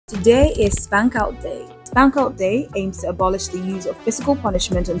Today is Spank Out Day. Spank Out Day aims to abolish the use of physical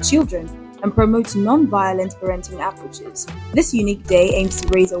punishment on children and promote non-violent parenting approaches. This unique day aims to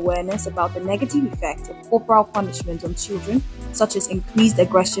raise awareness about the negative effect of corporal punishment on children, such as increased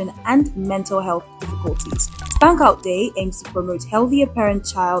aggression and mental health difficulties. Spank Out Day aims to promote healthier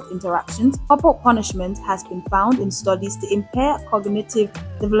parent-child interactions. Corporal punishment has been found in studies to impair cognitive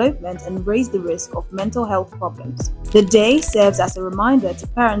development and raise the risk of mental health problems. The day serves as a reminder to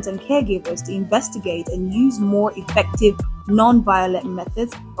parents and caregivers to investigate and use more effective non-violent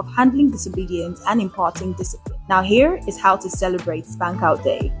methods of handling disobedience and imparting discipline. Now here is how to celebrate Spank Out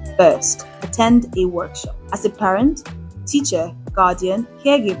Day. First, attend a workshop. As a parent, teacher, guardian,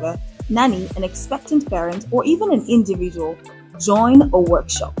 caregiver, nanny, an expectant parent, or even an individual, join a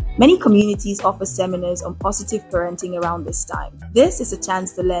workshop. Many communities offer seminars on positive parenting around this time. This is a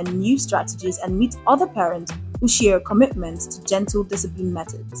chance to learn new strategies and meet other parents who share commitments to gentle discipline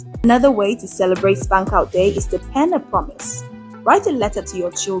methods. Another way to celebrate Spank Out Day is to pen a promise. Write a letter to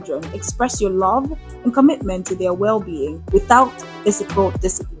your children, express your love and commitment to their well-being without physical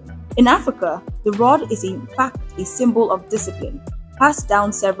discipline. In Africa, the rod is in fact a symbol of discipline, passed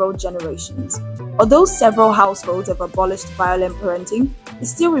down several generations. Although several households have abolished violent parenting, it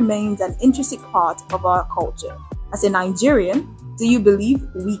still remains an intrinsic part of our culture. As a Nigerian, do you believe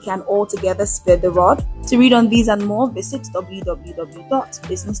we can all together spare the rod? To read on these and more, visit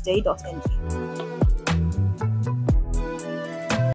www.businessday.ng.